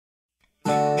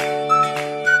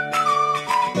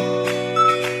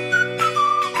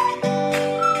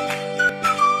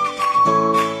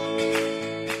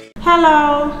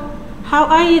Hello, how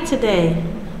are you today?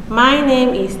 My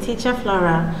name is Teacher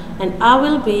Flora and I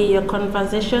will be your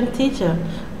conversation teacher.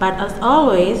 But as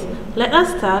always, let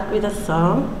us start with a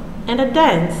song and a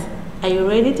dance. Are you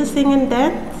ready to sing and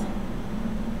dance?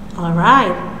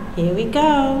 Alright, here we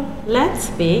go. Let's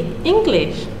speak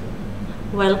English.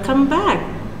 Welcome back.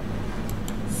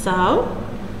 So,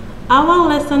 our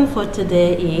lesson for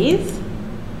today is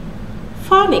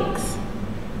phonics.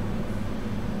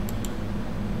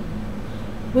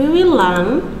 We will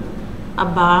learn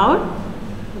about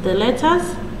the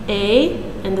letters A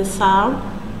and the sound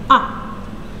A,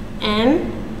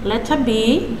 and letter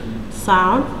B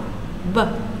sound B.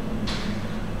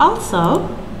 Also,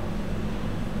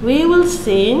 we will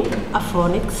sing a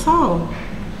phonics song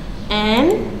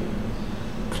and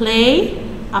play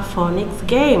a phonics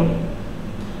game.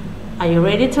 Are you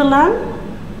ready to learn?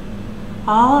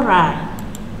 Alright.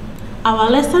 Our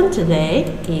lesson today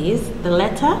is the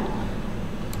letter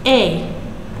A.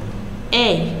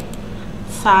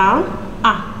 Sound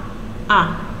A.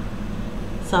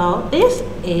 So this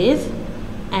is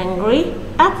angry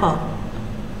apple.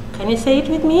 Can you say it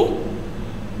with me?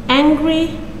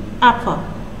 Angry apple.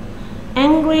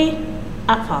 Angry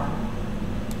apple.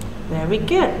 Very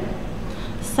good.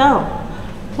 So,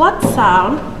 what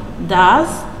sound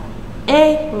does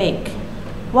A make?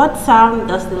 What sound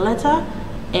does the letter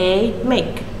A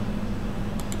make?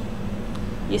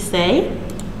 You say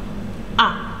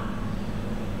A.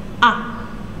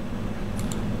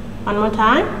 One more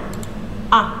time.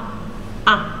 A.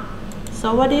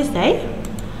 So what do you say?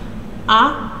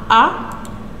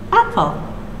 Apple.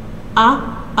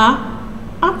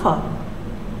 Apple.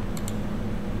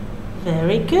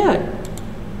 Very good.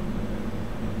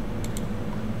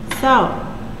 So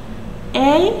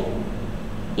A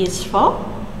is for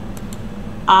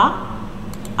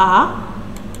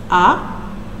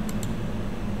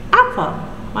apple.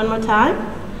 One more time.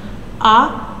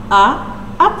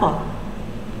 Apple.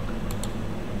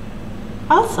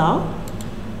 Also,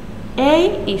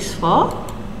 A is for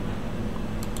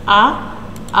ant.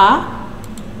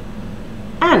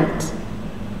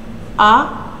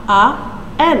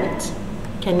 Ant.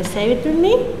 Can you say it with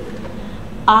me?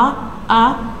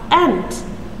 Ant.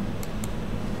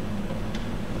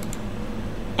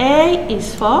 A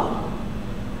is for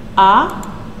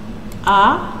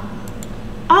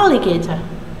alligator.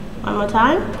 One more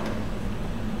time.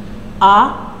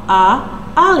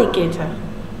 Alligator.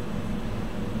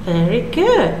 Very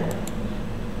good.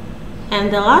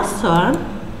 And the last one,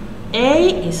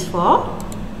 A is for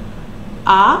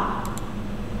axe.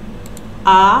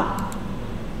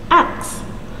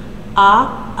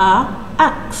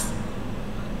 Axe.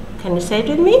 Can you say it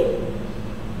with me?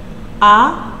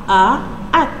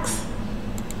 Axe.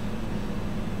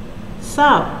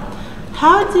 So,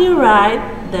 how do you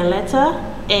write the letter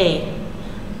A?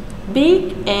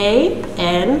 Big A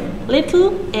and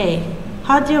little a.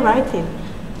 How do you write it?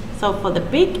 So for the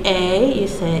big A,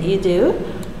 you do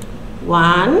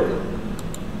 1,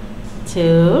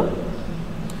 2,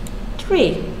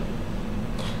 3.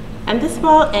 And the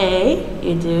small a,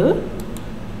 you do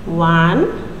 1,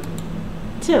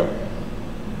 2.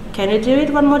 Can you do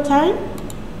it one more time?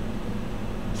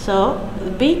 So the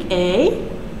big A,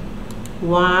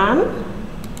 1,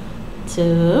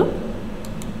 2,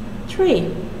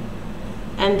 3.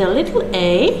 And the little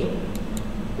a,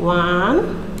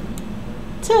 1,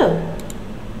 2.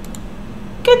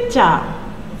 Good job.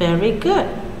 Very good.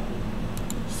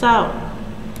 So,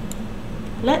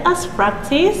 let us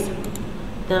practice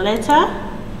the letter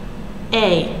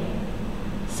A.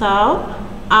 So,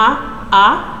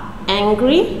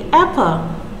 angry apple.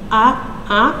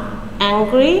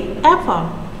 Angry apple.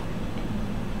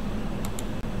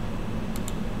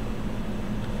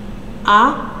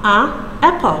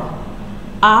 Apple.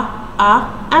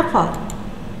 Apple.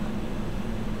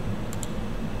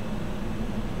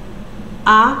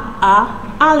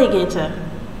 Alligator.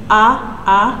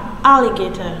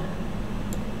 Alligator.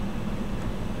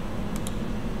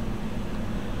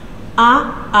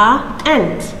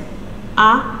 Ant.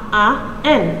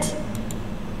 Ant.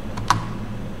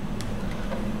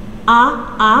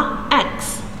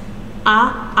 X.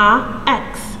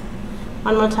 X.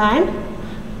 One more time.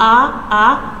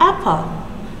 Apple.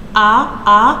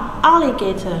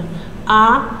 Alligator.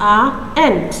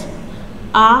 Ant.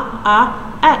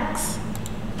 X.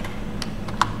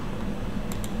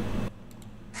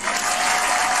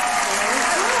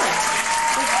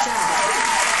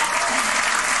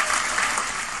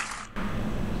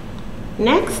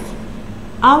 Next,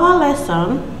 our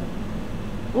lesson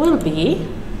will be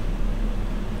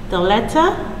the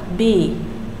letter B.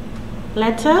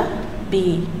 Letter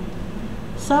B.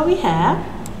 So we have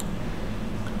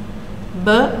b,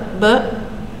 b,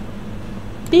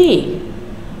 b,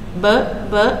 b,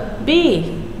 b, b,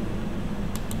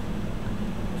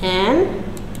 and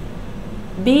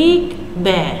big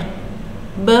bear,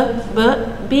 b, b,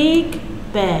 big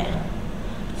bear.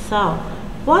 So,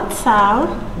 what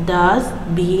sound does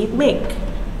B make?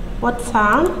 What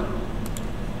sound?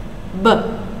 B,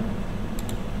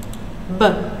 b,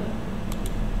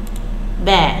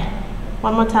 bear.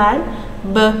 One more time.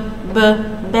 B, b,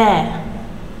 bear,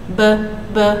 b,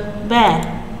 b,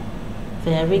 bear.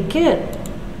 Very good.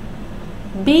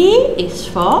 B is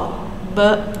for b,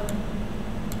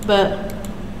 b,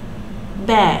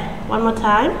 bear. One more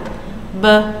time. B,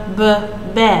 b,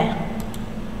 bear.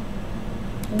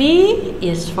 B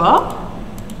is for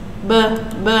b,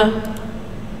 b,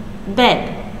 bed,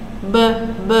 b,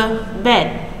 b, bed.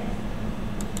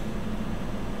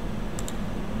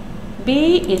 B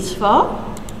is for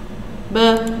b,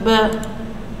 b,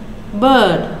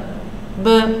 bird, b,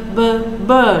 b,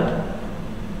 bird.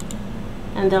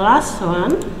 And the last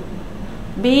one,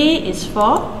 B is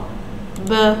for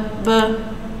b, b,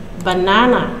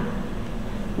 banana,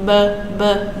 b, b,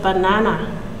 banana.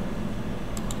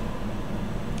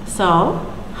 So,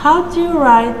 how do you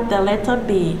write the letter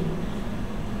B?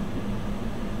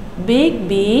 Big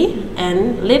B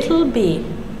and little b.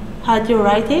 How do you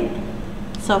write it?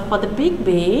 So, for the big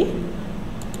B,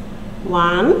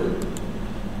 1,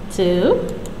 2,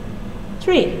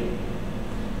 3.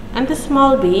 And the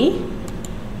small b,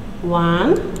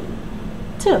 1,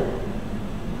 2.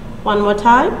 One more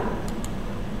time.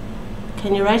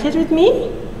 Can you write it with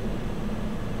me?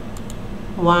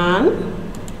 1,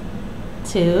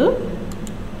 2,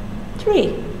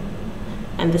 3.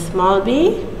 And the small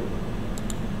b,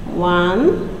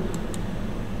 1,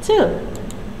 2.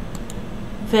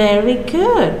 Very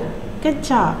good. Good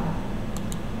job.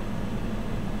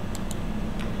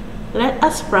 Let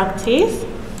us practice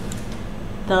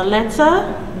the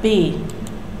letter B.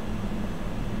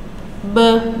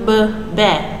 B, b,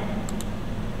 bear,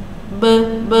 b,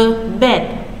 b,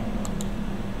 bed,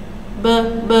 b,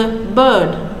 b,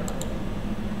 bird,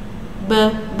 b,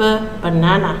 b,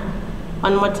 banana.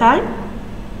 One more time.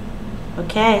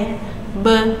 Okay. B,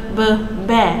 b,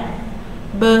 bear,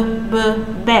 b, b,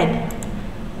 bed,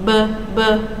 b, b,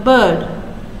 bird,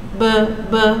 b,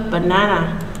 b,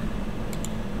 banana.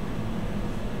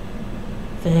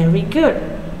 Very good.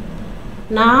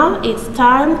 Now it's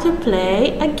time to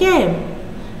play a game.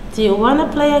 Do you want to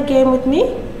play a game with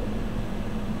me?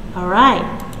 Alright.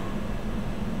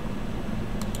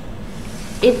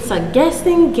 It's a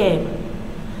guessing game.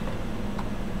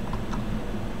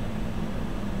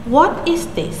 What is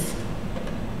this?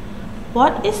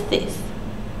 What is this?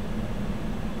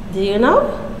 Do you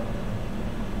know?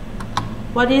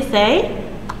 What do you say?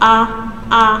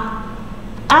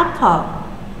 Apple.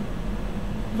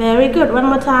 Very good. One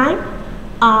more time.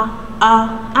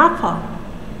 Apple.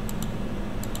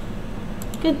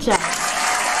 Good job.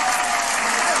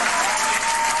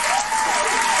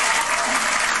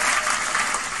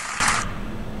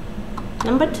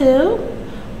 Number 2.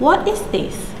 What is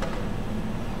this?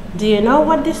 Do you know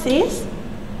what this is?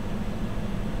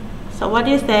 So what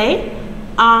do you say?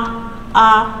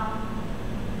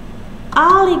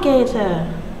 Alligator.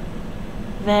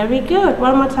 Very good.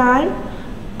 One more time.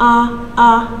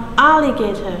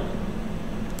 Alligator.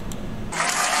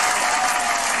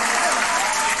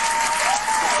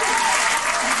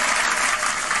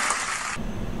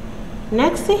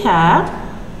 Next we have,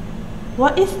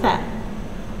 what is that?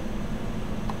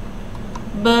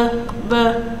 Bed.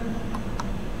 Bed.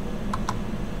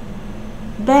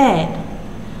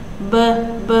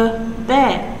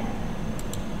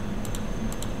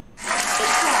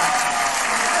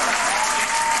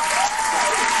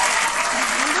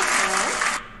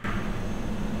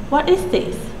 What is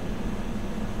this?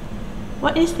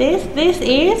 What is this? This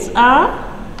is a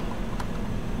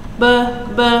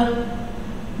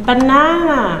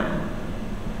banana.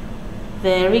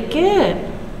 Very good.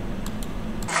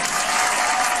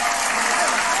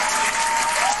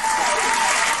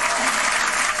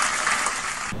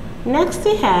 Next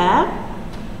we have,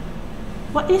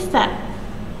 what is that?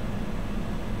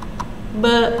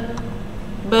 Bear.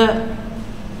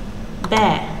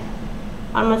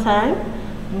 One more time.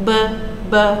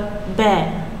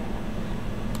 Bear.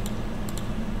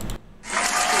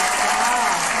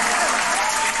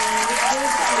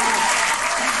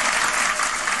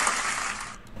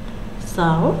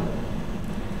 So,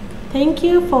 thank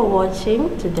you for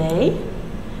watching today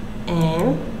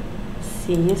and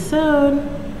see you soon.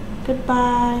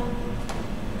 Goodbye.